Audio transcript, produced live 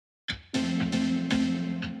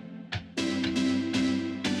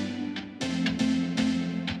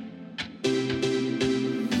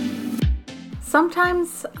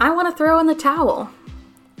Sometimes I want to throw in the towel.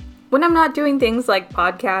 When I'm not doing things like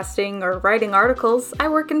podcasting or writing articles, I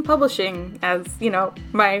work in publishing as,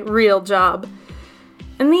 my real job.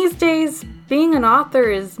 And these days, being an author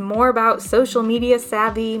is more about social media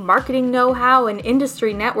savvy, marketing know-how, and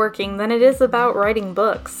industry networking than it is about writing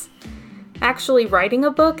books. Actually, writing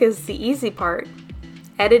a book is the easy part.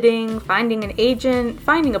 Editing, finding an agent,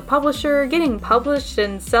 finding a publisher, getting published,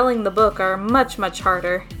 and selling the book are much, much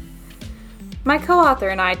harder. My co-author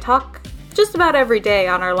and I talk just about every day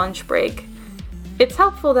on our lunch break. It's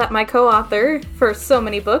helpful that my co-author, for so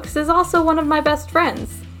many books, is also one of my best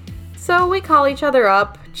friends. So we call each other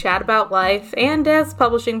up, chat about life, and as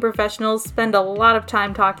publishing professionals, spend a lot of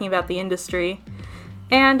time talking about the industry.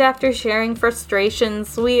 And after sharing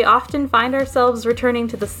frustrations, we often find ourselves returning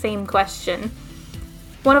to the same question.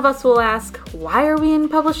 One of us will ask, why are we in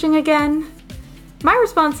publishing again? My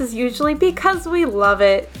response is usually because we love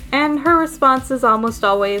it, and her response is almost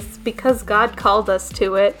always because God called us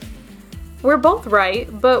to it. We're both right,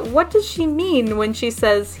 but what does she mean when she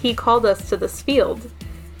says He called us to this field?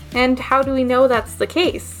 And how do we know that's the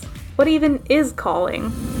case? What even is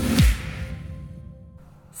calling?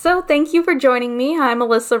 So thank you for joining me. I'm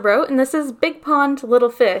Alyssa Rote, and this is Big Pond,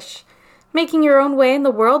 Little Fish. Making your own way in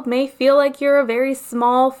the world may feel like you're a very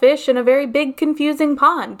small fish in a very big, confusing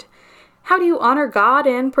pond. How do you honor God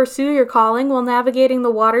and pursue your calling while navigating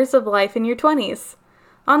the waters of life in your 20s?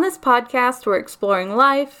 On this podcast, we're exploring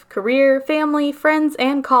life, career, family, friends,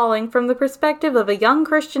 and calling from the perspective of a young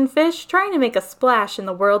Christian fish trying to make a splash in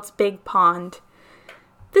the world's big pond.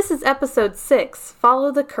 This is episode 6,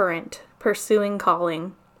 Follow the Current, Pursuing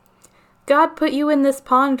Calling. God put you in this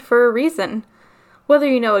pond for a reason. Whether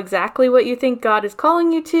you know exactly what you think God is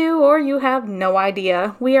calling you to, or you have no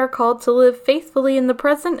idea, we are called to live faithfully in the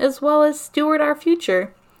present as well as steward our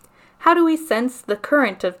future. How do we sense the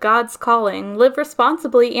current of God's calling, live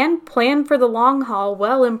responsibly, and plan for the long haul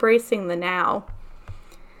while embracing the now?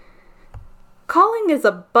 Calling is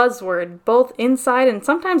a buzzword, both inside and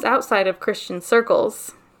sometimes outside of Christian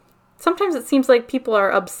circles. Sometimes it seems like people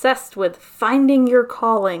are obsessed with finding your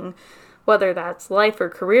calling, whether that's life or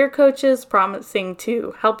career coaches promising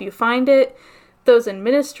to help you find it, those in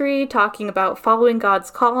ministry talking about following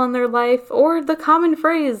God's call on their life, or the common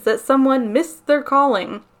phrase that someone missed their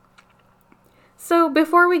calling. So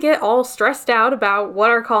before we get all stressed out about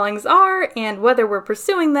what our callings are and whether we're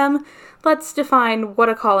pursuing them, let's define what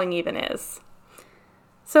a calling even is.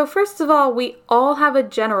 So first of all, we all have a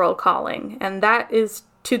general calling, and that is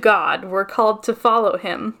to God. We're called to follow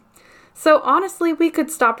Him. So honestly, we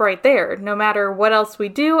could stop right there. No matter what else we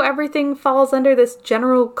do, everything falls under this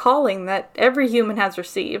general calling that every human has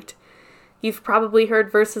received. You've probably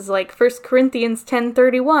heard verses like 1 Corinthians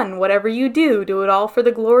 10:31, whatever you do, do it all for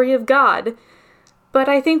the glory of God. But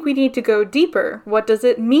I think we need to go deeper. What does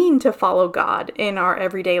it mean to follow God in our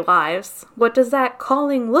everyday lives? What does that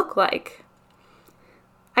calling look like?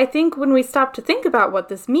 I think when we stop to think about what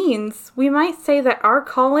this means, we might say that our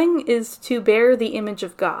calling is to bear the image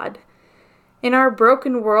of God. In our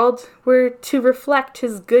broken world, we're to reflect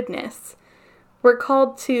His goodness. We're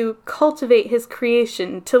called to cultivate His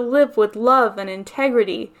creation, to live with love and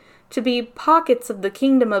integrity, to be pockets of the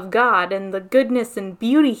kingdom of God and the goodness and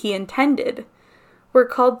beauty He intended. We're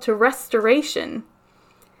called to restoration.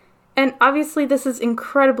 And obviously this is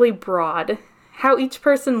incredibly broad. How each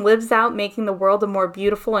person lives out making the world a more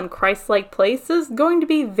beautiful and Christ-like place is going to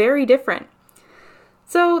be very different.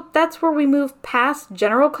 So that's where we move past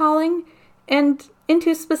general calling and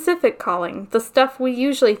into specific calling, the stuff we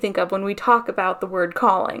usually think of when we talk about the word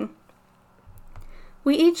calling.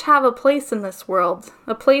 We each have a place in this world,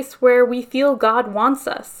 a place where we feel God wants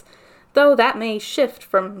us, though that may shift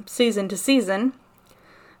from season to season.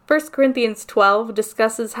 1 Corinthians 12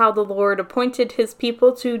 discusses how the Lord appointed His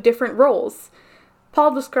people to different roles.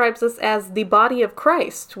 Paul describes us as the body of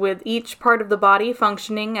Christ, with each part of the body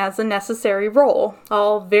functioning as a necessary role,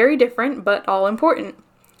 all very different, but all important.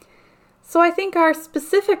 So I think our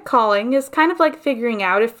specific calling is kind of like figuring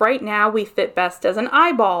out if right now we fit best as an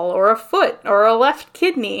eyeball, or a foot, or a left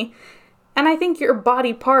kidney, and I think your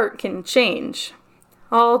body part can change.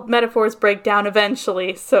 All metaphors break down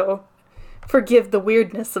eventually, so forgive the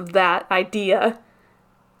weirdness of that idea.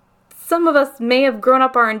 Some of us may have grown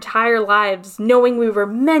up our entire lives knowing we were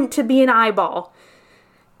meant to be an eyeball.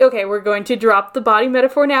 Okay, we're going to drop the body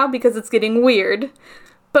metaphor now because it's getting weird.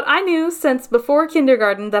 But I knew since before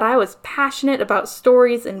kindergarten that I was passionate about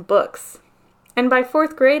stories and books. And by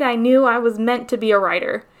 4th grade, I knew I was meant to be a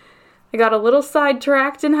writer. I got a little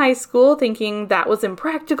sidetracked in high school thinking that was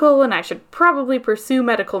impractical and I should probably pursue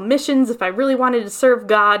medical missions if I really wanted to serve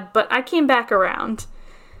God, but I came back around.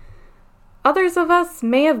 Others of us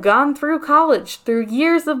may have gone through college, through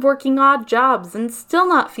years of working odd jobs, and still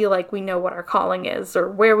not feel like we know what our calling is or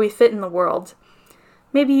where we fit in the world.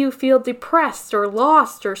 Maybe you feel depressed or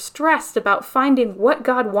lost or stressed about finding what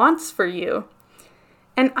God wants for you.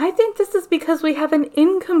 And I think this is because we have an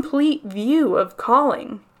incomplete view of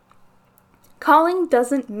calling. Calling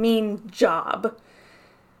doesn't mean job.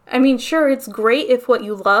 I mean, sure, it's great if what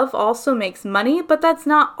you love also makes money, but that's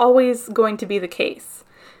not always going to be the case.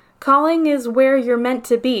 Calling is where you're meant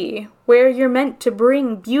to be, where you're meant to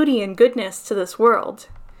bring beauty and goodness to this world.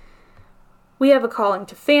 We have a calling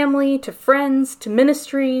to family, to friends, to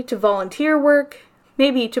ministry, to volunteer work,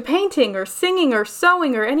 maybe to painting or singing or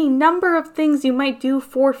sewing or any number of things you might do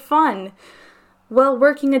for fun, while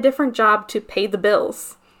working a different job to pay the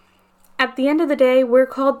bills. At the end of the day, we're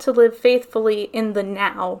called to live faithfully in the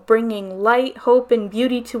now, bringing light, hope, and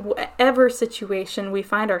beauty to whatever situation we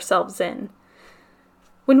find ourselves in.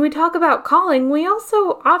 When we talk about calling, we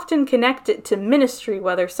also often connect it to ministry,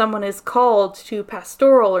 whether someone is called to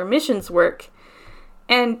pastoral or missions work.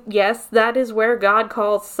 And yes, that is where God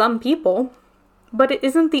calls some people, but it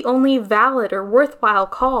isn't the only valid or worthwhile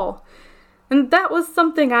call. And that was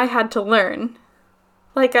something I had to learn.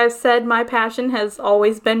 Like I've said, my passion has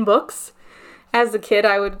always been books. As a kid,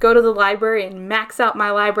 I would go to the library and max out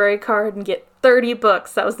my library card and get 30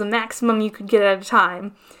 books. That was the maximum you could get at a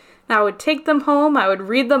time. I would take them home, I would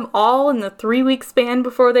read them all in the 3-week span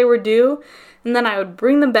before they were due, and then I would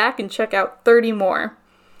bring them back and check out 30 more.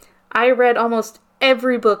 I read almost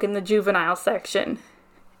every book in the juvenile section,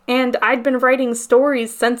 and I'd been writing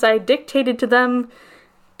stories since I dictated to them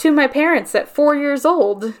to my parents at 4 years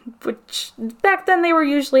old, which back then they were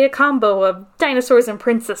usually a combo of dinosaurs and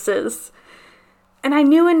princesses. And I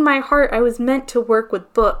knew in my heart I was meant to work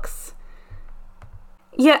with books.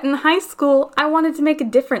 Yet in high school, I wanted to make a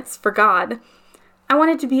difference for God. I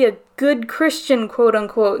wanted to be a good Christian,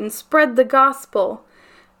 quote-unquote, and spread the gospel.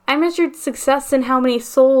 I measured success in how many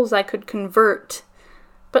souls I could convert.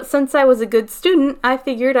 But since I was a good student, I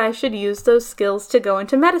figured I should use those skills to go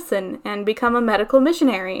into medicine and become a medical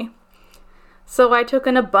missionary. So I took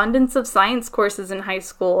an abundance of science courses in high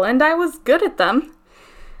school, and I was good at them.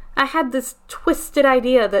 I had this twisted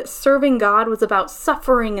idea that serving God was about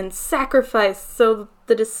suffering and sacrifice, so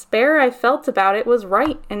the despair I felt about it was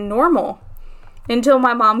right and normal, until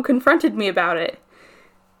my mom confronted me about it.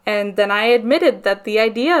 And then I admitted that the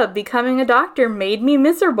idea of becoming a doctor made me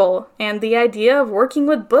miserable, and the idea of working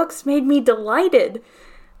with books made me delighted.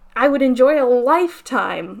 I would enjoy a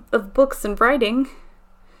lifetime of books and writing.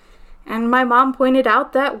 And my mom pointed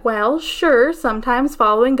out that, well, sure, sometimes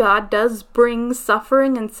following God does bring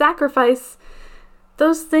suffering and sacrifice.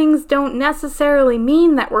 Those things don't necessarily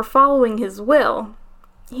mean that we're following His will.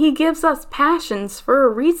 He gives us passions for a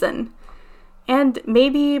reason. And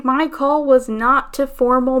maybe my call was not to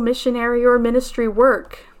formal missionary or ministry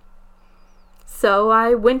work. So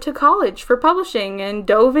I went to college for publishing and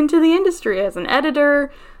dove into the industry as an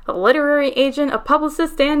editor, a literary agent, a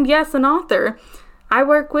publicist, and yes, an author. I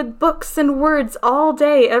work with books and words all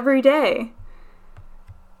day, every day.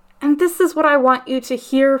 And this is what I want you to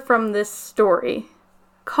hear from this story.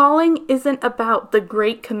 Calling isn't about the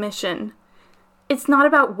Great Commission. It's not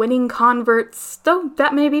about winning converts, though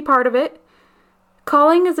that may be part of it.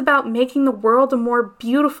 Calling is about making the world a more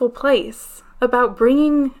beautiful place, about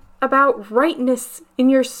bringing about rightness in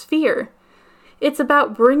your sphere. It's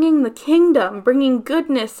about bringing the kingdom, bringing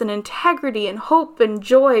goodness and integrity and hope and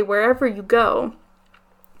joy wherever you go.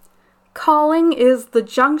 Calling is the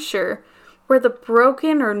juncture where the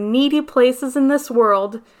broken or needy places in this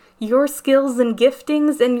world, your skills and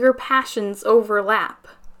giftings and your passions overlap.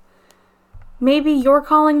 Maybe your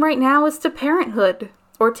calling right now is to parenthood,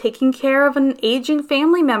 or taking care of an aging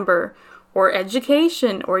family member, or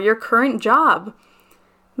education, or your current job.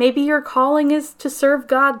 Maybe your calling is to serve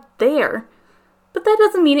God there, but that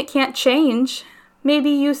doesn't mean it can't change.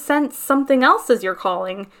 Maybe you sense something else as your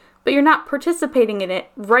calling, but you're not participating in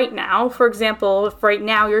it right now. For example, if right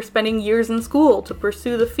now you're spending years in school to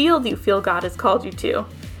pursue the field you feel God has called you to.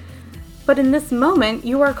 But in this moment,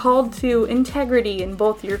 you are called to integrity in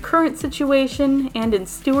both your current situation and in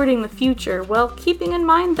stewarding the future, while keeping in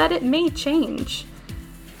mind that it may change.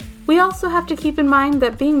 We also have to keep in mind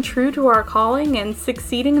that being true to our calling and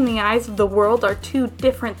succeeding in the eyes of the world are two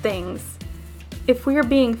different things. If we are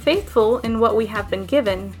being faithful in what we have been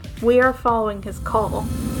given, we are following His call.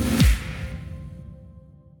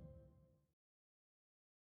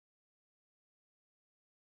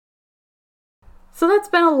 So that's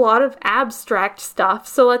been a lot of abstract stuff,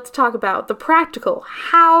 so let's talk about the practical.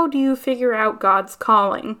 How do you figure out God's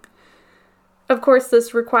calling? Of course,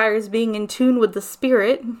 this requires being in tune with the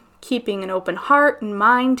Spirit, keeping an open heart and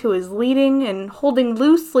mind to His leading and holding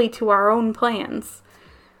loosely to our own plans.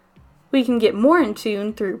 We can get more in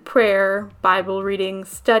tune through prayer, Bible reading,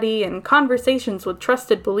 study, and conversations with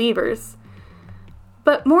trusted believers.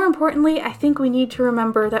 But more importantly, I think we need to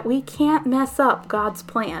remember that we can't mess up God's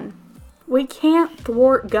plan. We can't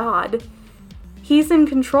thwart God. He's in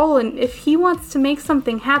control, and if He wants to make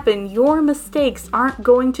something happen, your mistakes aren't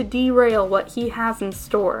going to derail what He has in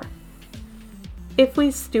store. If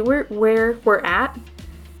we steward where we're at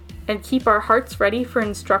and keep our hearts ready for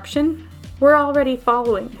instruction, we're already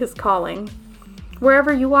following His calling.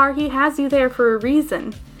 Wherever you are, He has you there for a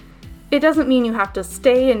reason. It doesn't mean you have to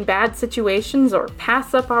stay in bad situations or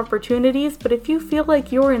pass up opportunities, but if you feel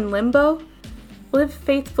like you're in limbo, live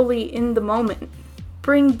faithfully in the moment.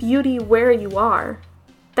 Bring beauty where you are.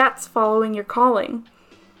 That's following your calling.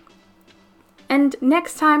 And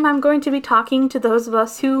next time I'm going to be talking to those of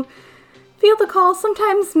us who feel the call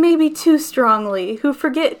sometimes maybe too strongly, who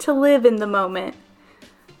forget to live in the moment.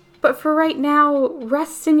 But for right now,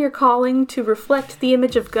 rest in your calling to reflect the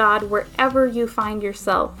image of God wherever you find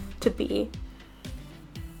yourself to be.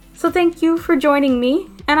 So thank you for joining me,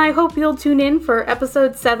 and I hope you'll tune in for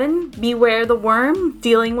episode 7, Beware the Worm,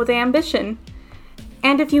 Dealing with Ambition.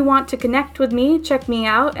 And if you want to connect with me, check me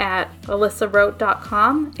out at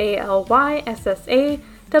alyssarote.com,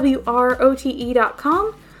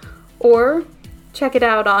 ALYSSAWROTE.com, or check it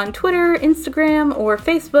out on Twitter, Instagram, or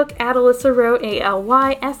Facebook at alyssarote,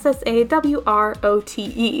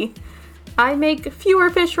 ALYSSAWROTE. I make fewer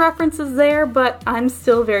fish references there, but I'm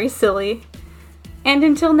still very silly. And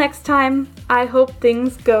until next time, I hope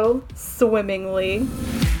things go swimmingly.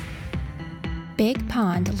 Big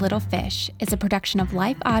Pond, Little Fish is a production of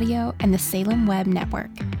Life Audio and the Salem Web Network.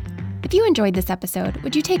 If you enjoyed this episode,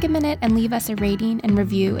 would you take a minute and leave us a rating and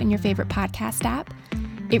review in your favorite podcast app?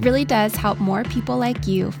 It really does help more people like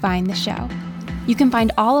you find the show. You can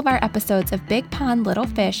find all of our episodes of Big Pond, Little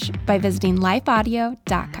Fish by visiting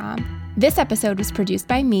lifeaudio.com. This episode was produced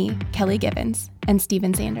by me, Kelly Givens, and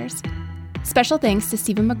Steven Sanders. Special thanks to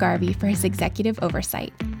Stephen McGarvey for his executive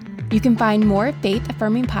oversight. You can find more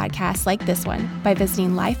faith-affirming podcasts like this one by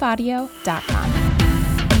visiting lifeaudio.com.